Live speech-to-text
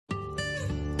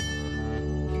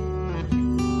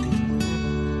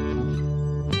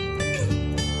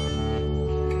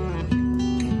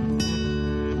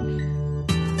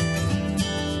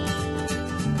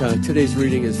Today's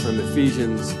reading is from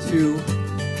Ephesians 2,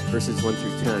 verses 1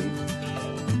 through 10.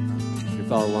 You can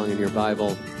follow along in your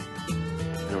Bible.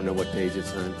 I don't know what page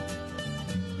it's on.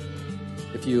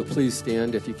 If you please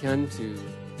stand, if you can, to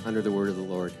honor the word of the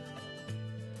Lord.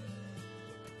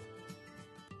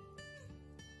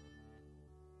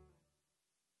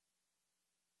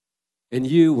 And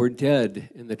you were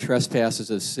dead in the trespasses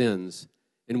of sins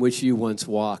in which you once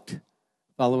walked,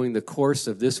 following the course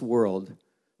of this world,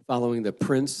 following the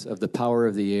prince of the power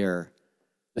of the air,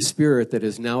 the spirit that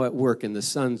is now at work in the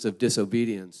sons of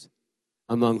disobedience,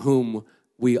 among whom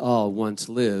we all once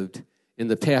lived in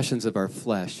the passions of our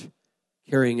flesh,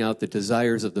 carrying out the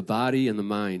desires of the body and the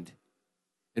mind,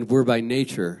 and were by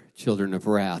nature children of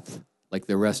wrath, like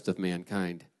the rest of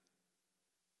mankind.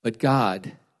 But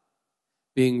God,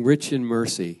 being rich in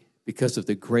mercy, because of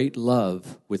the great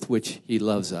love with which he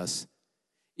loves us,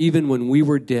 even when we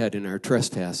were dead in our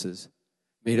trespasses,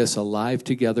 made us alive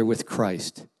together with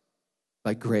Christ.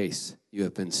 By grace you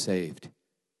have been saved,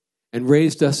 and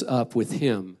raised us up with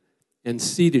him, and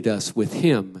seated us with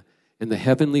him in the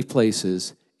heavenly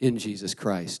places in Jesus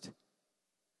Christ,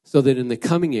 so that in the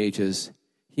coming ages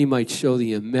he might show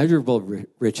the immeasurable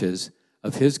riches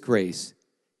of his grace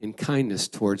in kindness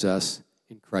towards us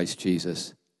in Christ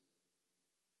Jesus.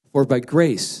 For by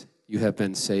grace you have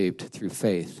been saved through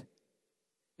faith,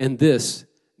 and this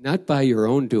not by your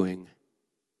own doing.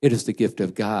 It is the gift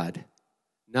of God,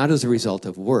 not as a result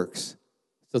of works,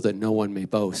 so that no one may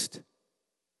boast.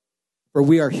 For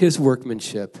we are his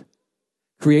workmanship,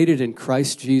 created in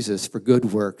Christ Jesus for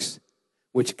good works,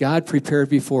 which God prepared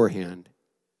beforehand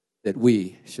that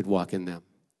we should walk in them.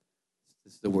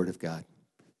 This is the word of God.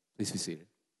 Please be seated.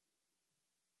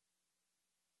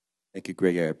 Thank you,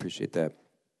 Greg. I appreciate that.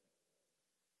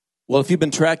 Well, if you've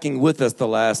been tracking with us the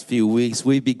last few weeks,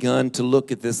 we've begun to look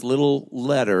at this little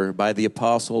letter by the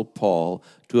Apostle Paul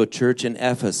to a church in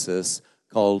Ephesus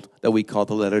that we call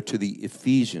the letter to the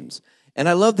Ephesians. And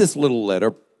I love this little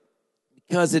letter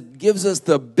because it gives us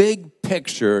the big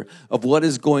picture of what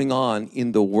is going on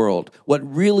in the world, what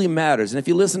really matters. And if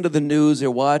you listen to the news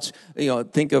or watch,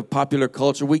 think of popular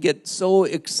culture, we get so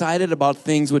excited about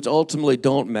things which ultimately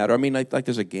don't matter. I mean, like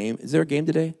there's a game. Is there a game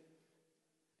today?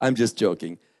 I'm just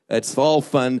joking. It's all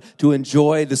fun to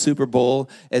enjoy the Super Bowl.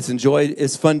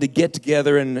 It's fun to get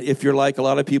together, and if you're like a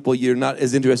lot of people, you're not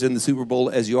as interested in the Super Bowl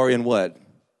as you are in what?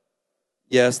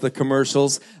 Yes, the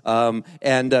commercials,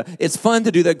 and it's fun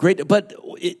to do that. Great,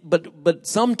 but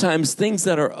sometimes things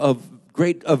that are of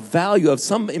value, of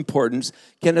some importance,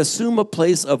 can assume a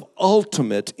place of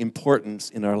ultimate importance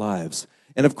in our lives.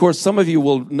 And of course, some of you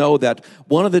will know that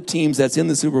one of the teams that's in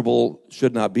the Super Bowl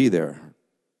should not be there.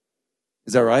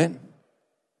 Is that right?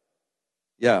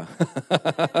 Yeah.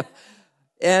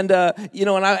 And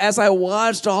as I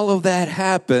watched all of that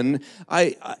happen,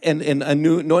 I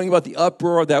knew, knowing about the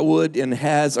uproar that would and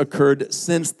has occurred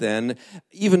since then,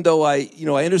 even though I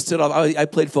understood, I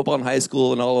played football in high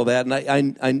school and all of that,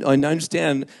 and I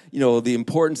understand, the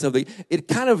importance of it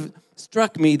kind of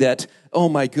struck me that, oh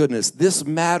my goodness, this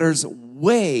matters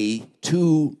way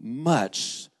too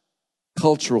much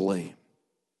culturally.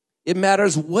 It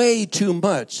matters way too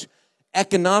much.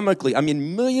 Economically,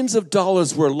 millions of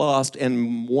dollars were lost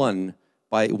and won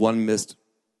by one missed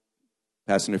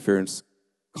pass interference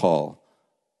call,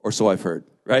 or so I've heard,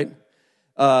 right?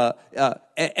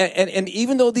 And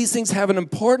even though these things have an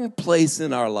important place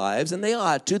in our lives, and they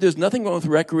ought to, there's nothing wrong with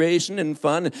recreation and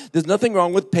fun. There's nothing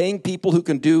wrong with paying people who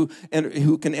can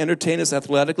entertain us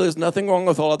athletically. There's nothing wrong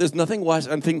with all of this. Nothing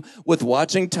with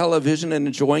watching television and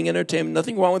enjoying entertainment.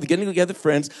 Nothing wrong with getting together with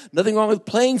friends. Nothing wrong with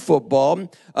playing football.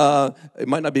 It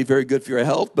might not be very good for your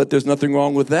health, but there's nothing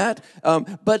wrong with that.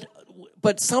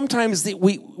 But sometimes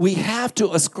we have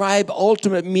to ascribe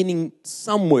ultimate meaning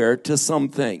somewhere to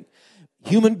something.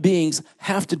 Human beings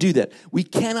have to do that. We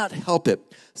cannot help it.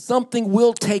 Something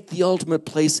will take the ultimate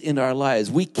place in our lives.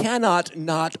 We cannot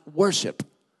not worship.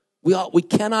 We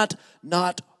cannot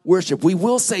not worship. We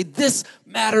will say, this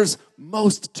matters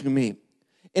most to me.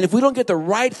 And if we don't get the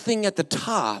right thing at the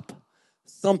top,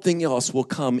 something else will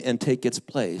come and take its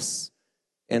place.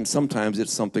 And sometimes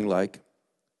it's something like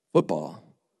football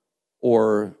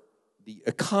or the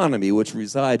economy, which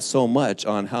resides so much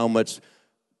on how much,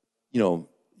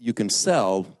 you can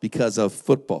sell because of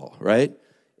football, right?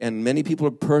 And many people are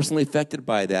personally affected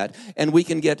by that. And we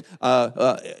can get,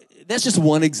 that's just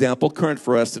one example current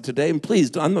for us today. And please,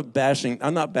 I'm not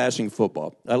bashing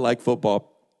football. I like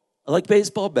football. I like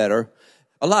baseball better,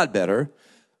 a lot better.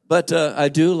 But I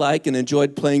do like and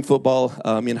enjoyed playing football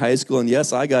in high school. And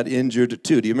yes, I got injured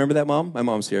too. Do you remember that, Mom? My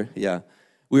mom's here. Yeah.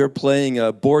 We were playing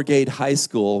Borgate High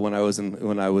School when I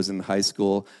was in high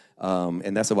school.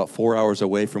 and that's about 4 hours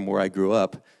away from where I grew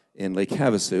up in Lake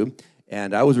Havasu.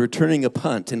 And I was returning a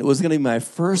punt, and it was going to be my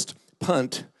first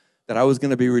punt that I was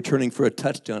going to be returning for a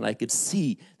touchdown. I could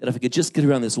see that if I could just get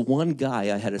around this one guy,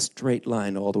 I had a straight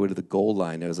line all the way to the goal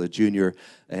line as a junior.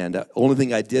 And the only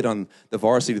thing I did on the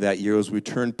varsity that year was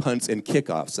return punts and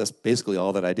kickoffs. That's basically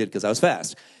all that I did because I was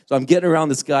fast. So I'm getting around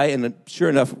this guy, and sure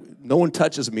enough, no one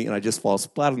touches me, and I just fall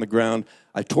splat on the ground.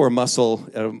 I tore a muscle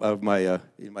of my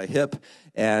hip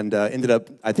and ended up,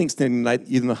 I think, staying the night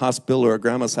either in the hospital or at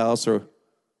Grandma's house or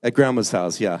at Grandma's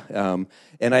house, yeah.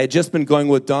 And I had just been going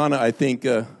with Donna, I think,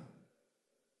 how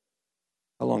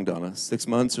long, Donna? 6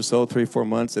 months or so, 3-4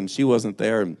 months, and she wasn't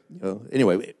there. And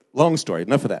anyway, long story,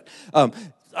 enough of that.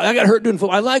 I got hurt doing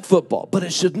football. I like football, but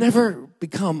it should never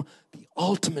become the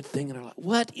ultimate thing in our life.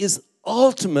 What is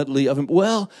ultimately of him?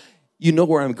 Well, you know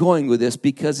where I'm going with this,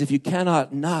 because if you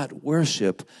cannot not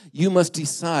worship, you must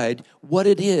decide what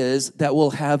it is that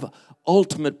will have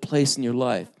ultimate place in your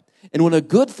life. And when a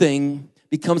good thing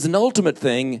becomes an ultimate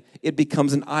thing, it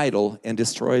becomes an idol and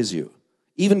destroys you.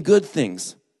 Even good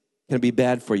things can be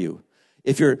bad for you.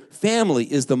 If your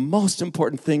family is the most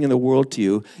important thing in the world to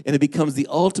you, and it becomes the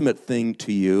ultimate thing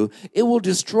to you, it will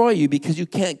destroy you because you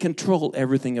can't control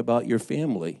everything about your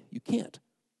family. You can't.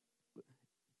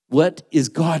 What is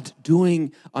God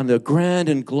doing on the grand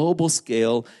and global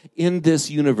scale in this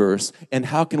universe, and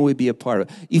how can we be a part of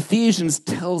it? Ephesians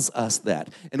tells us that,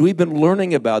 and we've been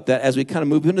learning about that as we kind of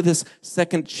move into this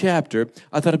second chapter.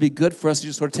 I thought it'd be good for us to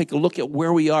just sort of take a look at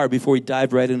where we are before we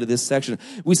dive right into this section.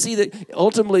 We see that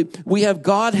ultimately we have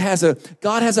God has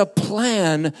a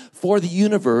plan for the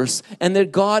universe, and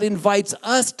that God invites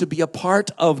us to be a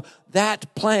part of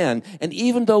that plan. And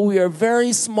even though we are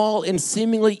very small and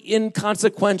seemingly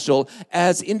inconsequential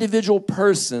as individual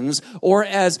persons or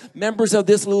as members of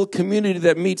this little community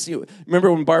that meets you.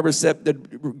 Remember when Barbara said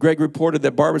that Greg reported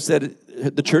that Barbara said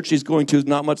the church she's going to is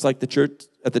not much like the church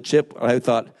at the Chip? I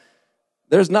thought,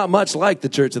 there's not much like the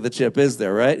church at the Chip, is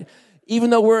there, right? Even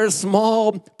though we're a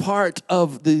small part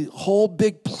of the whole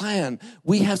big plan,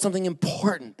 we have something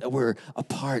important that we're a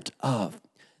part of.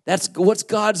 That's what's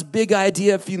God's big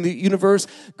idea for the universe.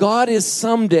 God is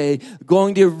someday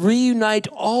going to reunite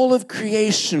all of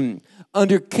creation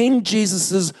under King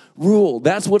Jesus' rule.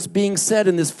 That's what's being said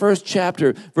in this first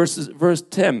chapter, verse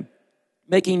 10.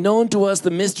 Making known to us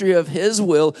the mystery of his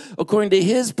will according to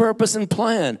his purpose and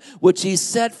plan, which he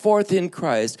set forth in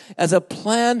Christ as a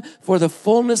plan for the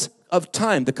fullness of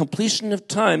time, the completion of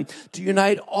time, to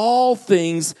unite all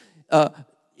things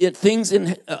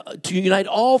to unite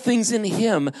all things in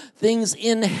him, things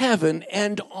in heaven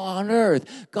and on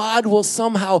earth. God will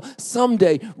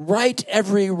someday right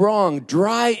every wrong,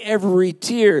 dry every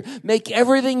tear, make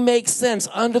everything make sense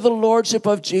under the lordship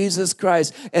of Jesus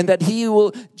Christ, and that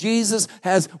Jesus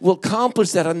will accomplish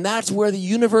that, and that's where the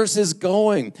universe is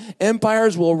going.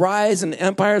 Empires will rise and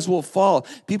empires will fall.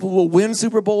 People will win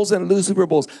Super Bowls and lose Super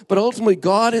Bowls, but ultimately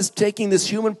God is taking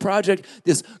this human project,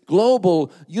 this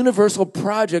global, universal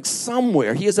project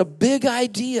somewhere. He has a big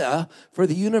idea for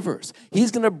the universe.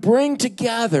 He's going to bring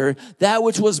together that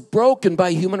which was broken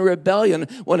by human rebellion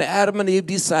when Adam and Eve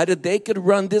decided they could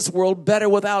run this world better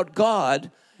without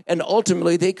God. And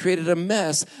ultimately, they created a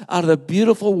mess out of the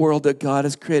beautiful world that God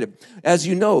has created. As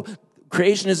you know,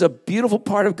 creation is a beautiful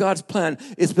part of God's plan.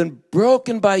 It's been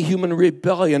broken by human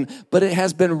rebellion, but it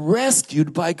has been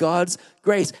rescued by God's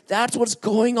grace. That's what's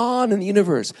going on in the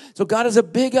universe. So God has a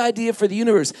big idea for the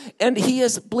universe. And he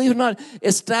has, believe it or not,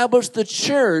 established the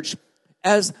church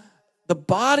as the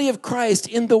body of Christ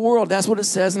in the world. That's what it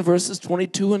says in verses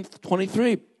 22 and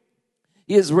 23.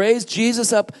 He has raised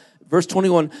Jesus up, verse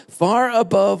 21, far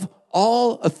above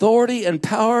all authority and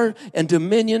power and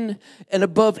dominion, and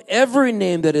above every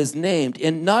name that is named,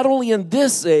 and not only in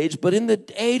this age, but in the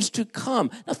age to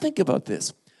come. Now think about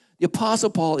this. The Apostle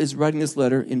Paul is writing this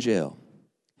letter in jail.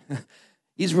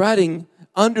 He's writing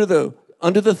under the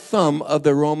thumb of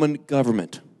the Roman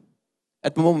government.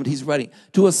 At the moment he's writing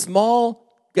to a small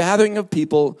gathering of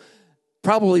people,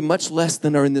 probably much less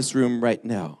than are in this room right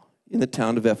now, in the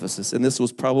town of Ephesus. And this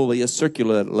was probably a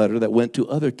circular letter that went to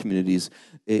other communities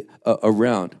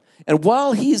around. And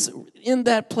while he's in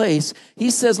that place, he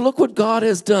says, look what God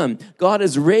has done. God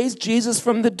has raised Jesus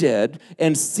from the dead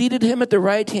and seated him at the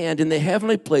right hand in the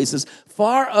heavenly places,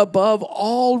 far above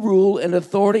all rule and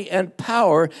authority and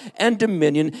power and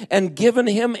dominion, and given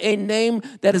him a name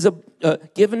that is and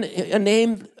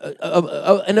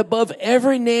above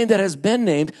every name that has been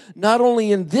named, not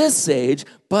only in this age,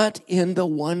 but in the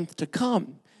one to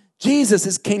come. Jesus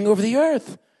is king over the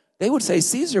earth. They would say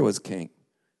Caesar was king.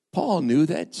 Paul knew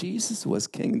that Jesus was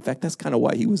king. In fact, that's kind of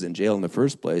why he was in jail in the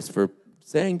first place, for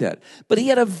saying that. But he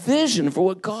had a vision for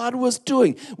what God was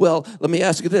doing. Well, let me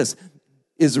ask you this.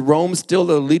 Is Rome still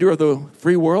the leader of the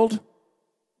free world?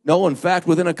 No, in fact,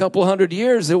 within a couple hundred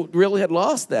years, it really had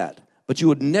lost that. But you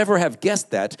would never have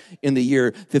guessed that in the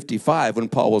year 55 when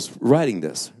Paul was writing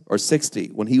this, or 60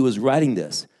 when he was writing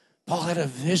this. Paul had a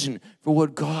vision for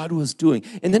what God was doing.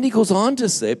 And then he goes on to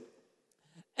say,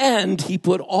 and he,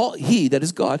 that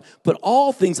is God, put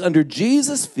all things under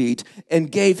Jesus' feet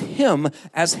and gave him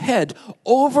as head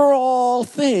over all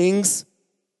things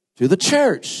to the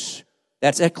church.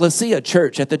 That's ecclesia,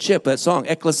 church at the chip, that song,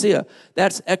 ecclesia.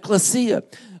 That's ecclesia,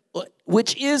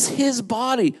 which is his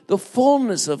body, the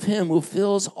fullness of him who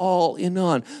fills all in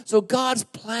on. So God's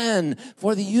plan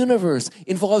for the universe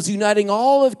involves uniting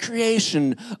all of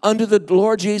creation under the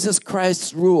Lord Jesus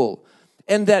Christ's rule.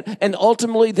 And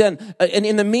ultimately then, and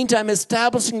in the meantime,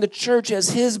 establishing the church as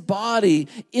his body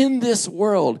in this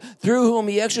world, through whom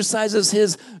he exercises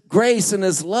his grace and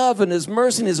his love and his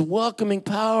mercy and his welcoming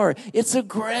power. It's a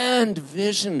grand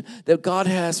vision that God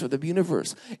has for the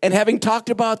universe. And having talked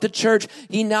about the church,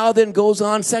 he now then goes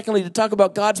on, secondly, to talk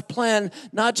about God's plan,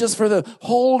 not just for the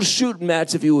whole shooting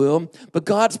match, if you will, but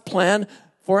God's plan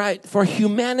for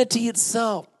humanity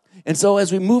itself. And so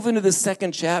as we move into the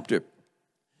second chapter,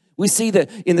 we see that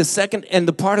in the second and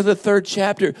the part of the third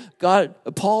chapter,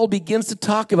 Paul begins to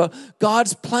talk about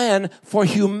God's plan for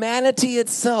humanity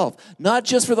itself, not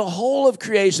just for the whole of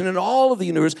creation and all of the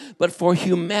universe, but for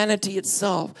humanity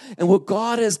itself. And what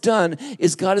God has done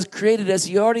is God has created, as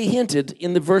he already hinted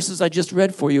in the verses I just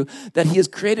read for you, that he has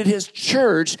created his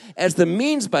church as the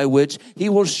means by which he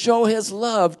will show his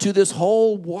love to this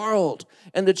whole world.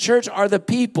 And the church are the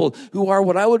people who are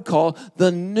what I would call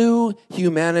the new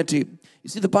humanity. You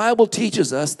see, the Bible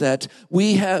teaches us that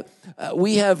we have,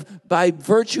 by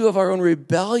virtue of our own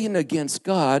rebellion against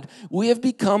God, we have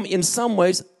become, in some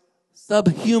ways,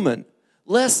 subhuman,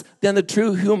 less than the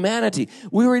true humanity.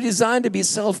 We were designed to be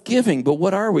self-giving, but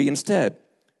what are we instead?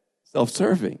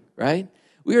 Self-serving, right?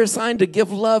 We are assigned to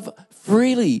give love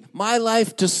freely, my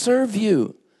life to serve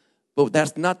you. But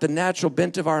that's not the natural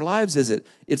bent of our lives, is it?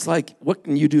 It's like, what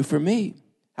can you do for me?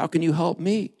 How can you help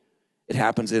me? It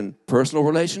happens in personal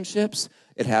relationships.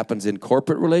 It happens in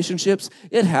corporate relationships.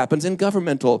 It happens in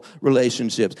governmental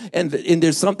relationships. And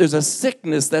there's a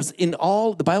sickness that's in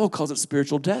all, the Bible calls it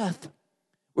spiritual death.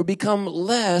 We become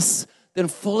less than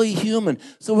fully human.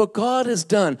 So what God has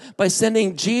done by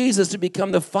sending Jesus to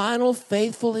become the final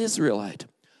faithful Israelite,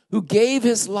 who gave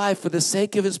his life for the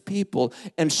sake of his people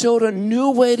and showed a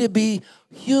new way to be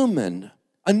human.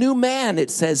 A new man, it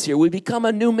says here. We become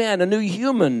a new man, a new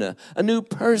human, a new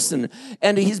person.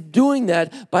 And he's doing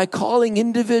that by calling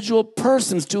individual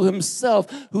persons to himself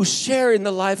who share in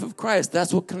the life of Christ.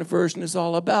 That's what conversion is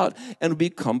all about, and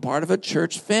become part of a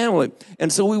church family.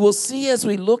 And so we will see as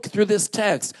we look through this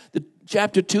text, the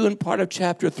chapter 2 and part of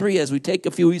chapter 3, as we take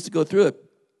a few weeks to go through it,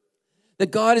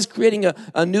 that God is creating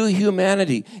a new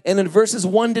humanity. And in verses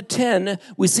 1 to 10,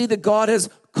 we see that God has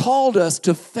called us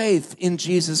to faith in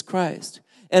Jesus Christ.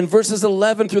 And verses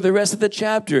 11 through the rest of the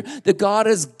chapter, that God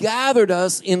has gathered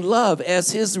us in love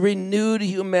as his renewed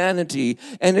humanity.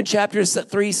 And in chapter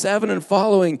 3, 7 and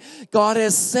following, God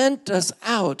has sent us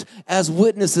out as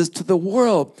witnesses to the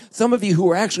world. Some of you who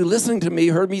are actually listening to me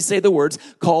heard me say the words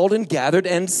called and gathered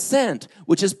and sent,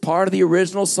 which is part of the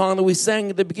original song that we sang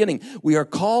at the beginning. We are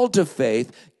called to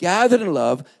faith, gathered in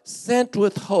love, sent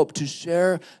with hope to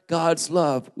share God's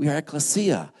love. We are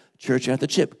ecclesia. Church at the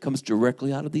chip comes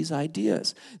directly out of these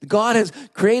ideas. God has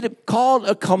called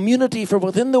a community from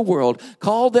within the world,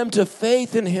 called them to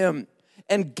faith in him,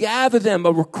 and gathered them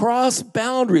across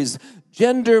boundaries,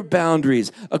 gender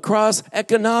boundaries, across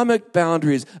economic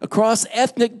boundaries, across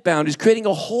ethnic boundaries, creating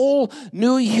a whole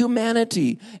new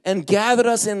humanity, and gathered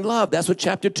us in love. That's what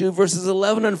chapter 2, verses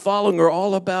 11 and following are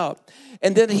all about.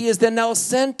 And then he has then now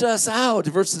sent us out,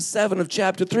 verses 7 of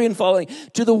chapter 3 and following,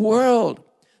 to the world.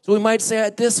 So we might say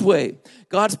it this way.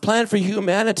 God's plan for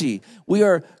humanity. We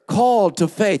are called to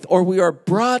faith, or we are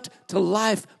brought to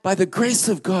life by the grace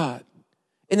of God.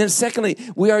 And then secondly,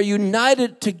 we are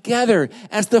united together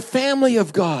as the family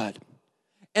of God.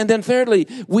 And then thirdly,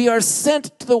 we are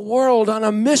sent to the world on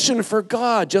a mission for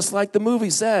God, just like the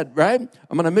movie said, right?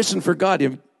 I'm on a mission for God.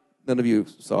 None of you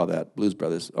saw that, Blues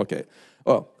Brothers. Okay.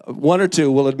 Well, one or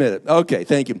two will admit it. Okay,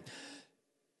 thank you.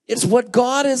 It's what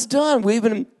God has done. We've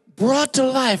been brought to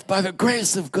life by the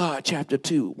grace of God, chapter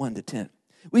 2, 1 to 10.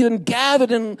 We've been gathered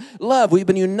in love. We've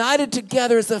been united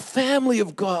together as the family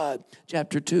of God,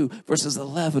 chapter 2, verses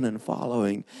 11 and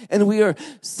following. And we are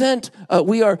sent,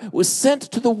 we're sent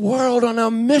to the world on a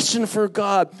mission for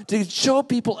God to show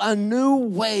people a new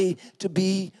way to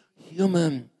be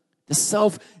human, the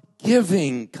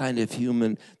self-giving kind of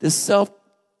human, this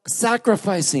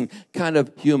self-sacrificing kind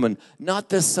of human, not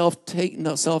this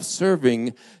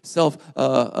self-serving,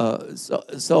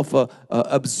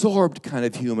 self-absorbed kind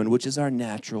of human, which is our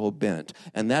natural bent.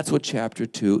 And that's what chapter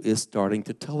 2 is starting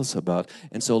to tell us about.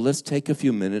 And so let's take a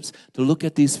few minutes to look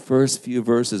at these first few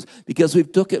verses, because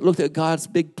we've looked at God's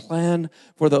big plan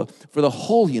for the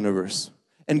whole universe.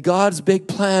 And God's big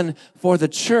plan for the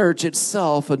church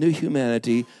itself, a new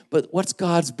humanity. But what's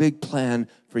God's big plan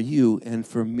for you and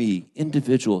for me,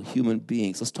 individual human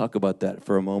beings? Let's talk about that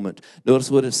for a moment.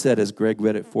 Notice what it said as Greg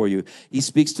read it for you. He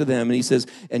speaks to them and he says,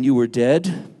 and you were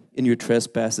dead in your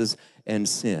trespasses and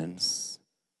sins.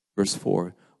 Verse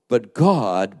 4. But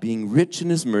God, being rich in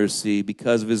his mercy,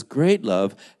 because of his great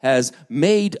love, has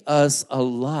made us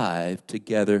alive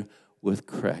together with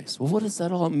Christ. Well, what does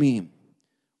that all mean?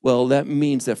 Well, that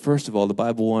means that, first of all, the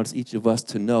Bible wants each of us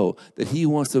to know that he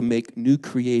wants to make new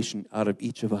creation out of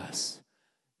each of us.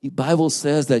 The Bible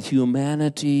says that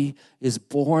humanity is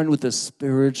born with a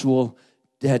spiritual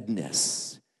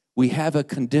deadness. We have a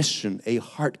condition, a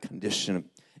heart condition,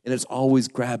 and it's always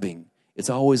grabbing. It's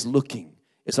always looking.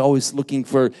 It's always looking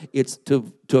for it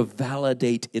to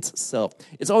validate itself.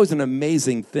 It's always an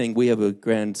amazing thing. We have a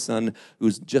grandson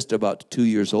who's just about 2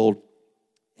 years old,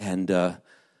 and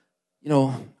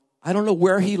I don't know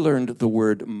where he learned the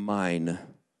word mine,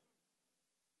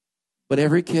 but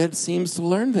every kid seems to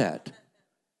learn that.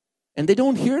 And they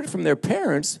don't hear it from their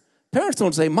parents. Parents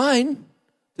don't say mine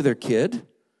to their kid,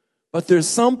 but there's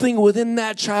something within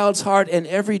that child's heart and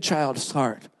every child's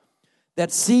heart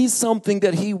that sees something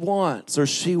that he wants or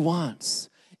she wants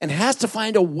and has to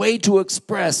find a way to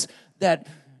express that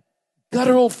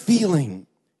guttural feeling,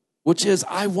 which is,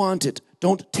 I want it,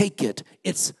 don't take it.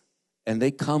 And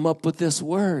they come up with this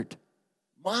word,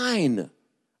 mine,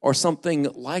 or something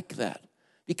like that.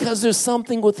 Because there's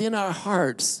something within our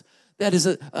hearts that is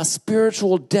a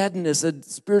spiritual deadness, a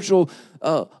spiritual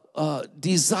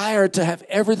desire to have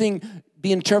everything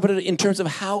be interpreted in terms of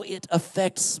how it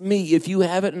affects me. If you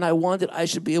have it and I want it, I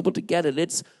should be able to get it.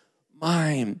 It's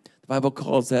mine. The Bible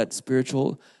calls that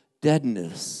spiritual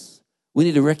deadness. We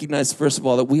need to recognize, first of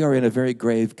all, that we are in a very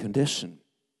grave condition.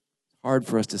 Hard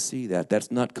for us to see that. That's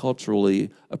not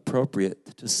culturally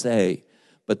appropriate to say,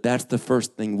 but that's the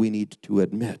first thing we need to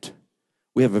admit.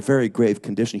 We have a very grave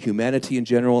condition. Humanity in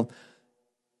general,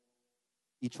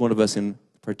 each one of us in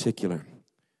particular.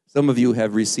 Some of you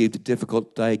have received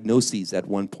difficult diagnoses at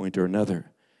one point or another,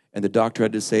 and the doctor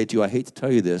had to say to you, I hate to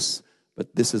tell you this,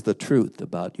 but this is the truth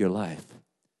about your life.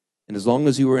 And as long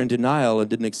as you were in denial and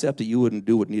didn't accept it, you wouldn't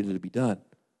do what needed to be done.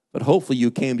 But hopefully you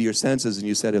came to your senses and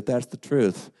you said, if that's the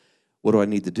truth, what do I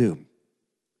need to do?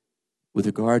 With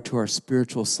regard to our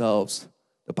spiritual selves,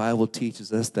 the Bible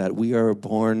teaches us that we are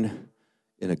born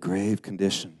in a grave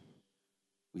condition.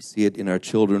 We see it in our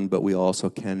children, but we also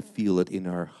can feel it in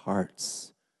our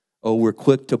hearts. Oh, we're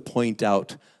quick to point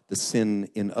out the sin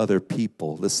in other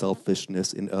people, the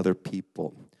selfishness in other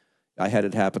people. I had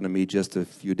it happen to me just a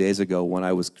few days ago when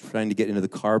I was trying to get into the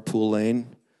carpool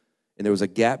lane, and there was a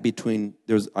gap between,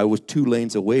 I was 2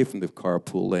 lanes away from the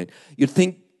carpool lane. You'd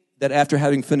think that after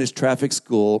having finished traffic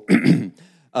school,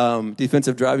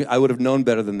 defensive driving, I would have known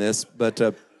better than this, but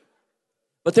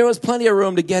there was plenty of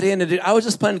room to get in, and I was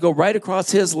just planning to go right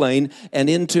across his lane and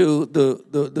into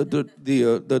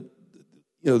the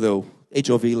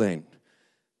HOV lane.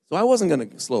 So I wasn't going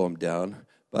to slow him down,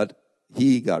 but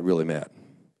he got really mad.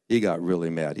 He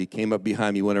came up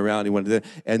behind me, went around, he went there,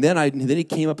 and then he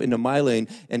came up into my lane,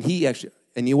 and you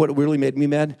know what really made me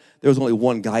mad? There was only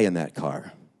one guy in that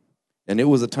car. And it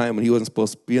was a time when he wasn't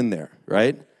supposed to be in there,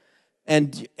 right?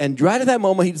 And right at that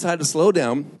moment, he decided to slow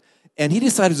down, and he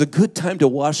decided it was a good time to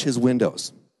wash his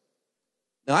windows.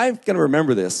 Now, I'm going to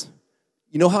remember this.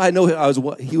 You know how I know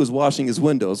he was washing his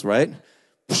windows, right?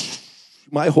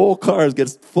 My whole car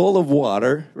gets full of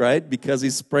water, right? Because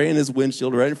he's spraying his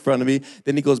windshield right in front of me.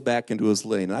 Then he goes back into his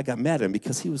lane. And I got mad at him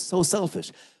because he was so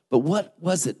selfish. But what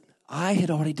was it? I had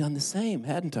already done the same,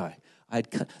 hadn't I?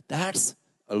 That's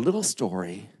a little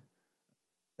story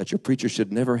that your preacher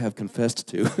should never have confessed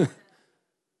to.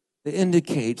 It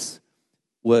indicates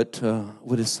what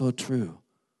is so true.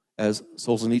 As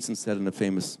Solzhenitsyn said in a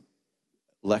famous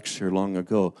lecture long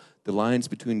ago, the lines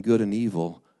between good and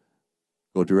evil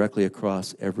go directly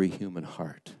across every human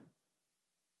heart.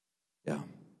 Yeah.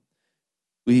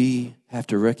 We have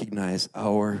to recognize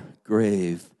our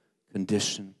grave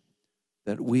condition,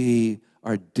 that we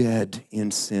are dead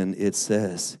in sin, it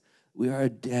says. We are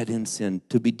dead in sin.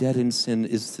 To be dead in sin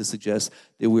is to suggest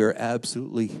that we are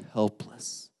absolutely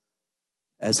helpless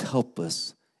as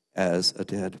a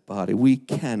dead body. We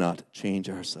cannot change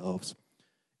ourselves.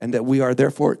 And that we are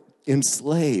therefore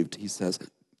enslaved, he says.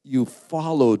 You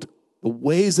followed the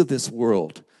ways of this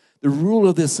world, the rule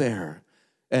of this air,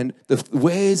 and the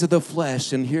ways of the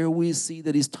flesh. And here we see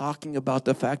that he's talking about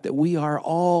the fact that we are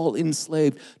all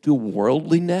enslaved to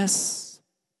worldliness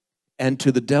and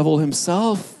to the devil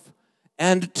himself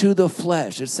and to the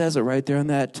flesh. It says it right there in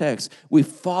that text. We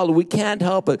follow. We can't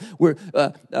help it. We're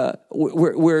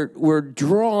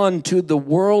drawn to the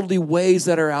worldly ways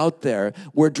that are out there.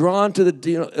 We're drawn to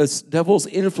the devil's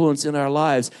influence in our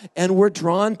lives, and we're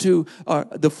drawn to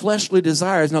the fleshly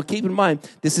desires. Now, keep in mind,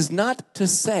 this is not to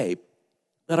say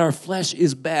that our flesh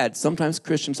is bad. Sometimes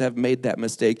Christians have made that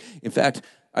mistake. In fact,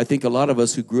 I think a lot of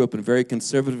us who grew up in very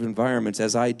conservative environments,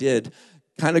 as I did,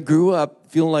 kind of grew up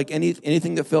feeling like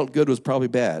anything that felt good was probably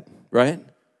bad, right?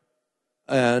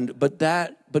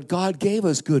 But God gave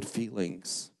us good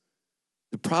feelings.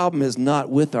 The problem is not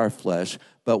with our flesh,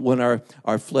 but when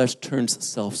our flesh turns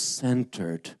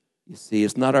self-centered. You see,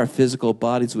 it's not our physical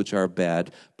bodies which are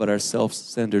bad, but our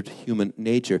self-centered human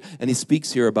nature. And he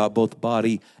speaks here about both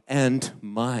body and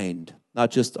mind,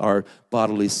 not just our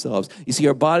bodily selves. You see,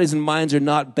 our bodies and minds are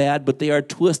not bad, but they are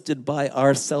twisted by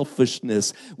our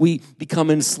selfishness. We become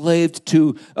enslaved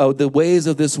to the ways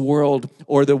of this world,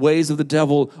 or the ways of the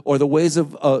devil, or the ways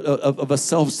of a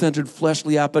self-centered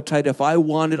fleshly appetite. If I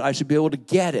want it, I should be able to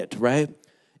get it, right?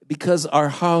 Because our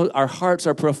hearts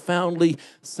are profoundly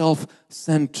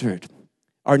self-centered.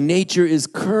 Our nature is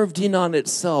curved in on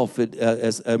itself,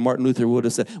 as Martin Luther would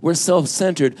have said. We're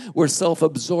self-centered, we're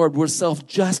self-absorbed, we're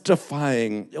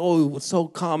self-justifying. Oh, it's so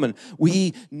common.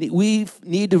 We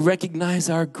need to recognize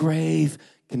our grave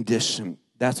condition.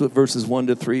 That's what verses 1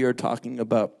 to 3 are talking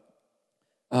about.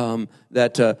 And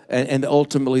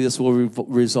ultimately this will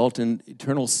result in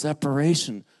eternal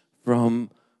separation from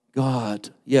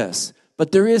God. Yes.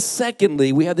 But there is,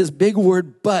 secondly, we have this big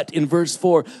word but in verse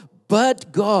 4.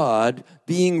 But God,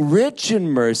 being rich in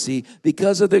mercy,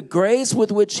 because of the grace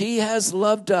with which he has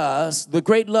loved us, the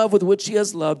great love with which he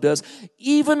has loved us,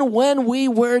 even when we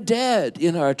were dead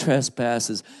in our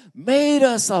trespasses, made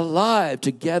us alive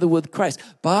together with Christ.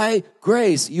 By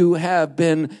grace you have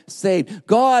been saved.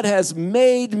 God has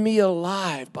made me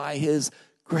alive by his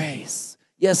grace.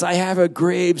 Yes, I have a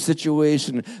grave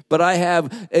situation, but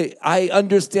I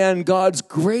understand God's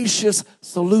gracious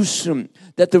solution,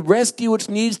 that the rescue which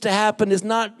needs to happen is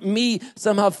not me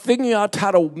somehow figuring out how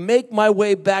to make my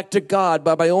way back to God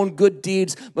by my own good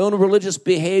deeds, my own religious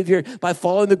behavior, by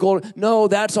following the goal. No,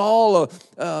 that's all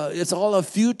it's all a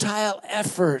futile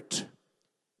effort. In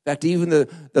fact, even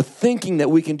the thinking that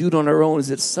we can do it on our own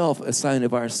is itself a sign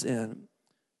of our sin.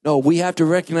 No, we have to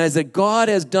recognize that God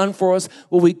has done for us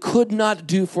what we could not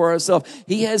do for ourselves.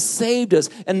 He has saved us.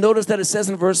 And notice that it says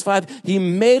in verse 5, he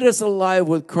made us alive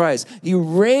with Christ. He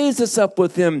raised us up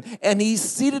with him, and he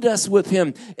seated us with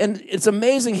him. And it's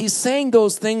amazing. He's saying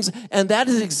those things, and that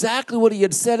is exactly what he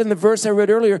had said in the verse I read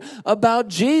earlier about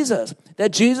Jesus, that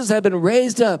Jesus had been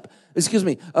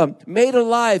made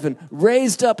alive and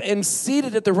raised up and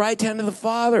seated at the right hand of the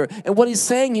Father. And what he's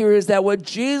saying here is that what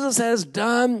Jesus has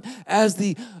done as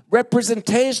the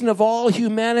representation of all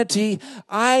humanity,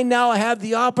 I now have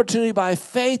the opportunity by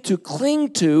faith to cling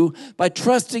to, by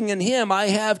trusting in him. I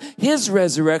have his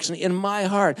resurrection in my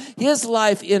heart, his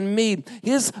life in me,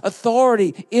 his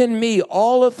authority in me.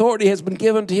 All authority has been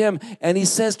given to him. And he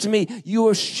says to me, you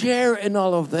will share in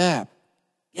all of that.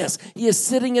 Yes, he is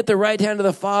sitting at the right hand of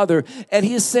the Father, and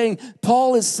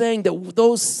Paul is saying that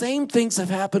those same things have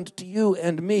happened to you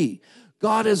and me.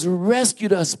 God has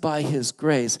rescued us by his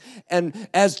grace. And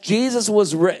as Jesus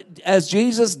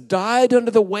died under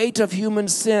the weight of human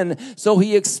sin, so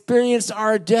he experienced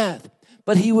our death,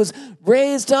 but he was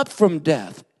raised up from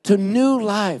death to new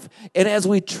life. And as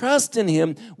we trust in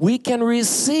him, we can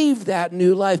receive that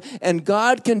new life, and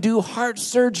God can do heart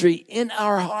surgery in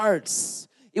our hearts.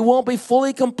 It won't be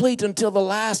fully complete until the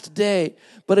last day,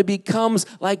 but it becomes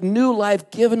like new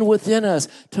life given within us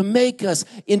to make us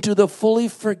into the fully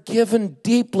forgiven,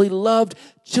 deeply loved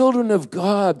children of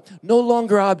God, no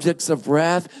longer objects of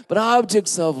wrath, but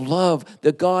objects of love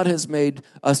that God has made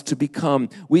us to become.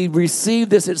 We receive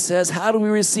this, it says. How do we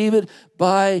receive it?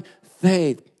 By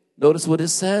faith. Notice what it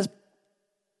says.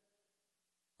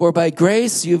 For by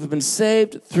grace you have been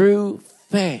saved through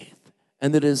faith,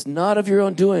 and that is not of your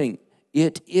own doing.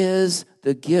 It is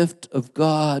the gift of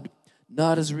God,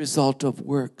 not as a result of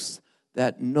works,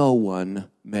 that no one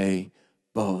may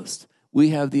boast.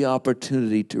 We have the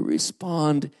opportunity to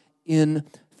respond in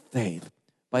faith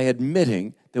by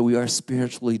admitting that we are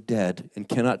spiritually dead and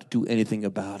cannot do anything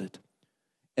about it.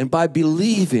 And by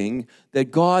believing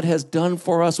that God has done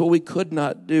for us what we could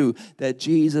not do, that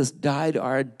Jesus died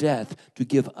our death to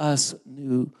give us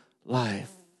new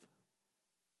life.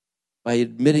 by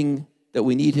admitting that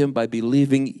we need him, by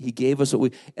believing he gave us what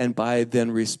we, and by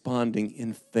then responding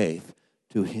in faith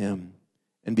to him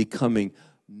and becoming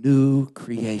new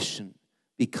creation,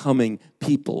 becoming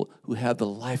people who have the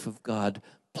life of God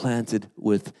planted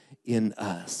within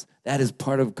us. That is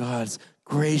part of God's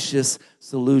gracious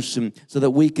solution so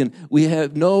that we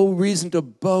have no reason to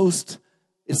boast.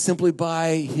 It's simply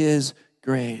by his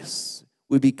grace.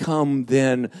 We become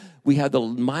then, we have the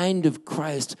mind of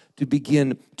Christ to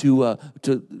begin to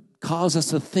cause us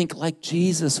to think like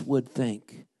Jesus would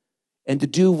think and to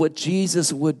do what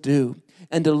Jesus would do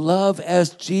and to love as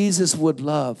Jesus would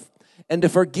love and to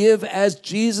forgive as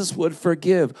Jesus would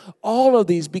forgive. All of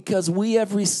these because we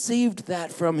have received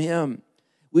that from him.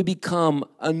 We become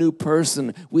a new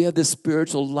person. We have this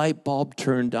spiritual light bulb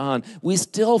turned on. We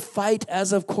still fight,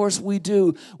 as of course we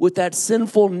do, with that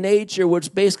sinful nature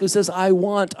which basically says, I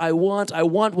want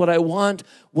what I want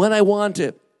when I want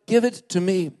it. Give it to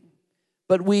me.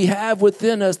 But we have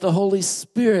within us the Holy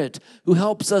Spirit who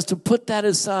helps us to put that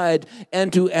aside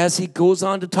and to, as he goes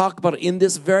on to talk about it in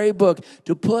this very book,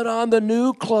 to put on the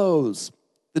new clothes,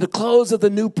 the clothes of the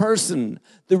new person,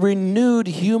 the renewed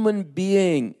human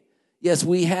being. Yes,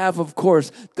 we have, of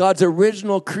course, God's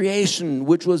original creation,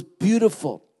 which was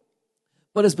beautiful,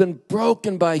 but has been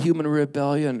broken by human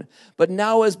rebellion, but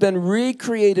now has been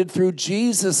recreated through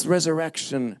Jesus'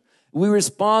 resurrection. We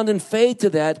respond in faith to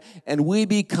that, and we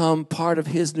become part of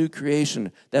his new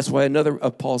creation. That's why another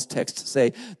of Paul's texts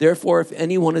say, therefore, if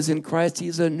anyone is in Christ, he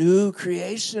is a new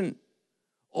creation.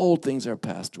 Old things are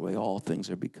passed away. All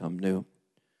things are become new.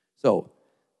 So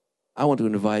I want to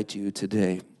invite you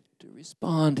today to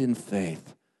respond in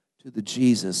faith to the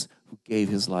Jesus who gave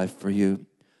his life for you.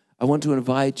 I want to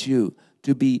invite you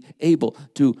to be able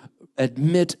to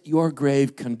admit your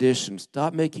grave condition.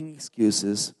 Stop making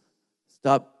excuses.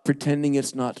 Stop pretending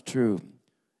it's not true.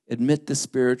 Admit the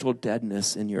spiritual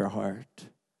deadness in your heart.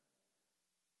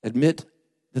 Admit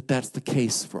that that's the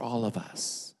case for all of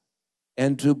us.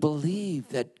 And to believe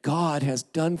that God has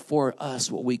done for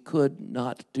us what we could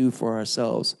not do for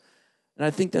ourselves. And I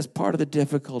think that's part of the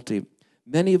difficulty.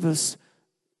 Many of us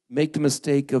make the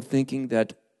mistake of thinking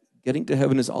that getting to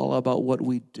heaven is all about what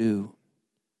we do.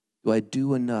 Do I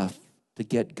do enough to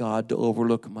get God to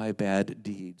overlook my bad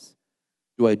deeds?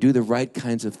 Do I do the right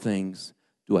kinds of things?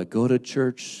 Do I go to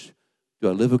church? Do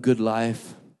I live a good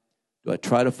life? Do I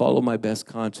try to follow my best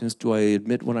conscience? Do I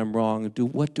admit when I'm wrong?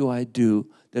 What do I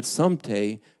do that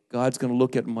someday God's going to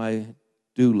look at my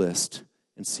do list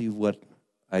and see what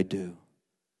I do?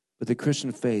 But the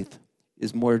Christian faith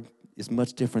is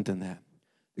much different than that.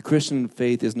 The Christian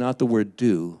faith is not the word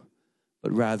do,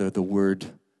 but rather the word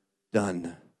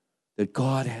done. That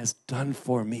God has done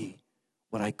for me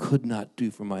what I could not do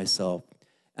for myself.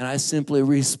 And I simply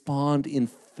respond in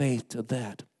faith to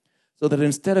that. So that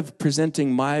instead of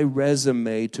presenting my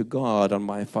resume to God on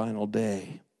my final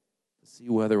day, to see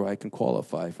whether I can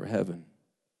qualify for heaven,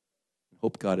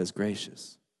 hope God is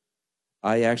gracious,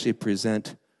 I actually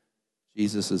present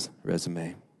Jesus'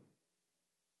 resume.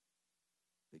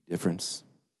 Big difference.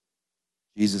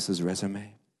 Jesus'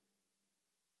 resume.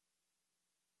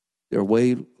 There are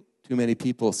way too many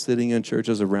people sitting in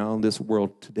churches around this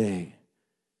world today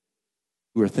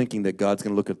who are thinking that God's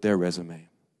going to look at their resume.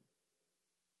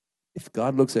 If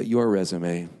God looks at your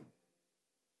resume,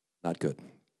 not good.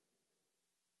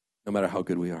 No matter how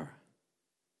good we are.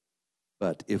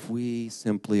 But if we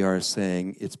simply are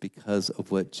saying it's because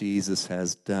of what Jesus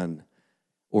has done,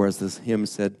 or as this hymn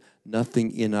said,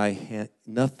 nothing in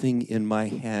my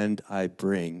hand I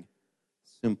bring,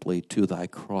 simply to thy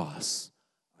cross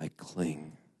I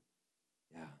cling.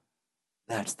 Yeah,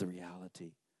 that's the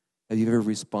reality. Have you ever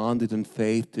responded in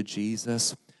faith to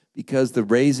Jesus? Because the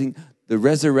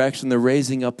resurrection, the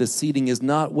raising up, the seating is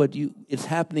not it's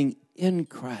happening in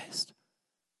Christ.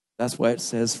 That's why it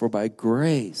says, for by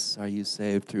grace are you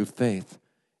saved through faith,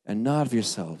 and not of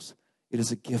yourselves. It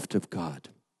is a gift of God,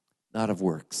 not of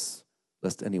works,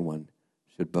 lest anyone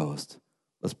should boast.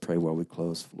 Let's pray while we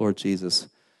close. Lord Jesus,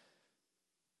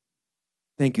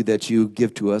 thank you that you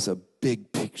give to us a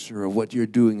big picture of what you're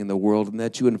doing in the world, and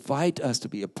that you invite us to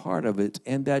be a part of it,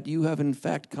 and that you have in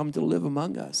fact come to live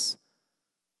among us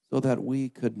so that we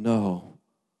could know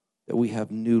that we have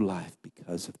new life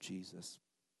because of Jesus.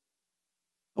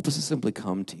 Help us to simply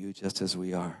come to you just as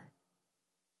we are,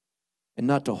 and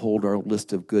not to hold our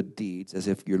list of good deeds as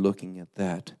if you're looking at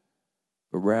that,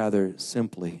 but rather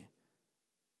simply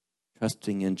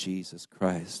trusting in Jesus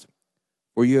Christ.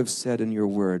 For you have said in your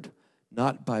word,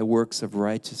 not by works of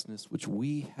righteousness which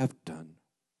we have done,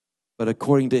 but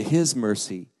according to his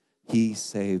mercy, he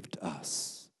saved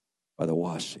us by the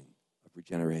washing of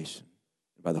regeneration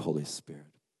and by the Holy Spirit.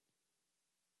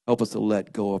 Help us to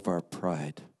let go of our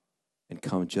pride and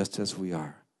come just as we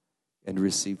are and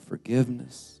receive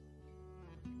forgiveness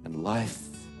and life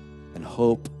and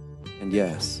hope and,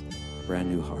 yes, a brand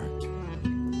new heart.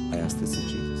 I ask this in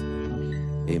Jesus'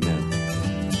 name. Amen.